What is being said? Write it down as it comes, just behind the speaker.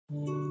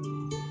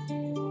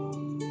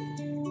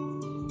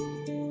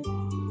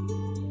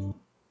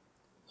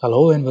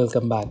Hello and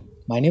welcome back.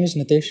 My name is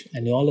Nitish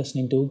and you're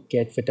listening to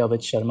Get Fitter with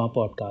Sharma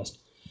podcast.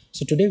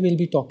 So today we'll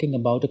be talking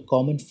about a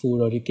common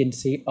food, or you can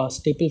say a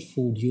staple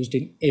food used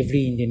in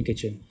every Indian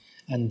kitchen,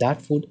 and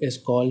that food is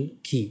called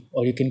ghee,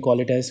 or you can call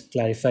it as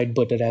clarified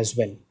butter as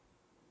well.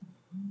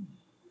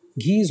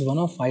 Ghee is one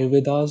of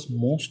Ayurveda's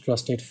most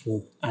trusted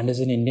food and is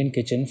in Indian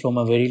kitchen from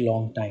a very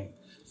long time,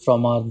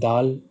 from our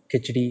dal,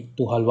 khichdi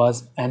to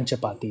halwas and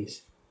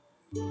chapatis.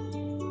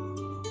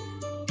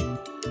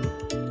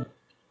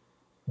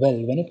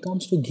 Well, when it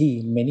comes to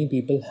ghee, many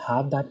people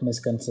have that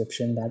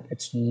misconception that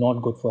it's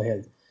not good for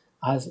health,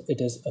 as it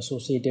is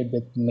associated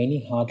with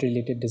many heart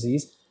related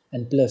disease,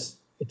 and plus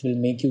it will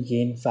make you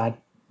gain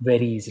fat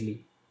very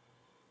easily.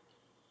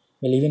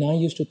 Well, even I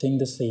used to think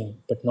the same,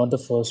 but not the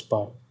first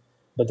part.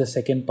 But the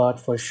second part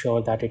for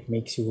sure, that it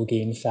makes you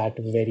gain fat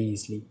very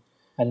easily.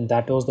 And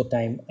that was the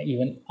time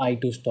even I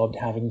too stopped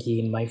having ghee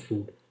in my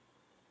food.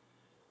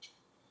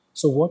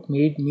 So, what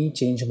made me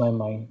change my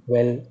mind?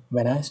 Well,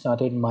 when I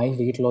started my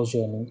weight loss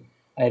journey,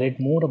 I read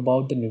more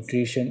about the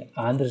nutrition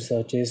and the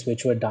researches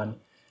which were done,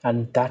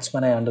 and that's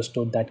when I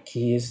understood that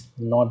ghee is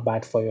not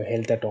bad for your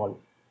health at all.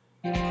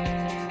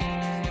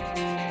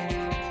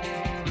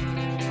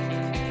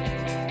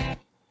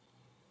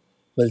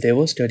 Well, there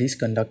were studies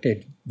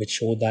conducted which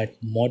show that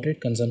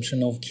moderate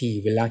consumption of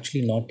ghee will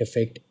actually not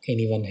affect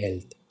anyone's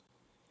health.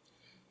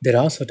 There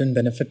are certain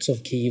benefits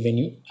of ghee when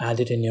you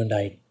add it in your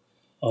diet.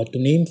 To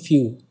name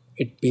few,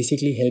 it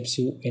basically helps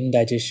you in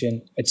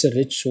digestion. It's a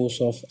rich source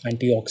of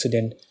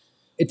antioxidant.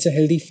 It's a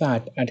healthy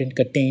fat and it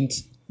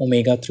contains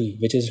omega 3,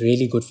 which is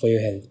really good for your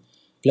health.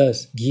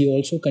 Plus, ghee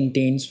also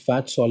contains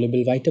fat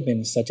soluble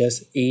vitamins such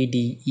as A,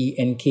 D, E,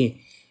 and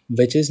K,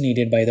 which is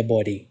needed by the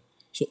body.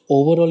 So,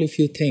 overall, if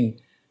you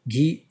think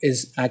ghee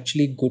is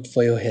actually good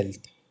for your health,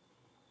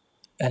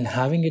 and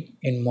having it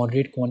in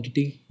moderate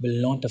quantity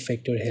will not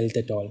affect your health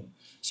at all.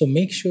 So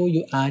make sure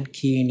you add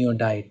ghee in your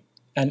diet.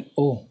 And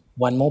oh,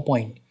 one more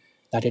point,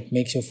 that it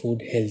makes your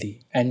food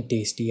healthy and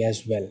tasty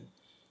as well.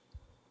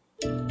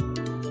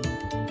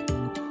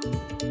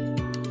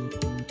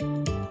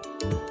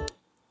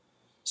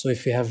 So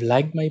if you have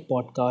liked my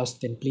podcast,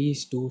 then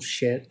please do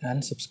share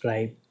and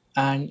subscribe.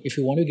 And if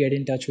you want to get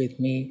in touch with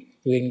me,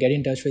 you can get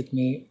in touch with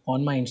me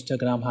on my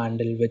Instagram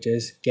handle, which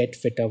is Get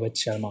Fitter with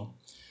Sharma.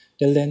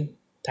 Till then,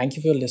 thank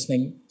you for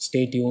listening.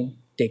 Stay tuned.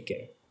 Take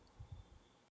care.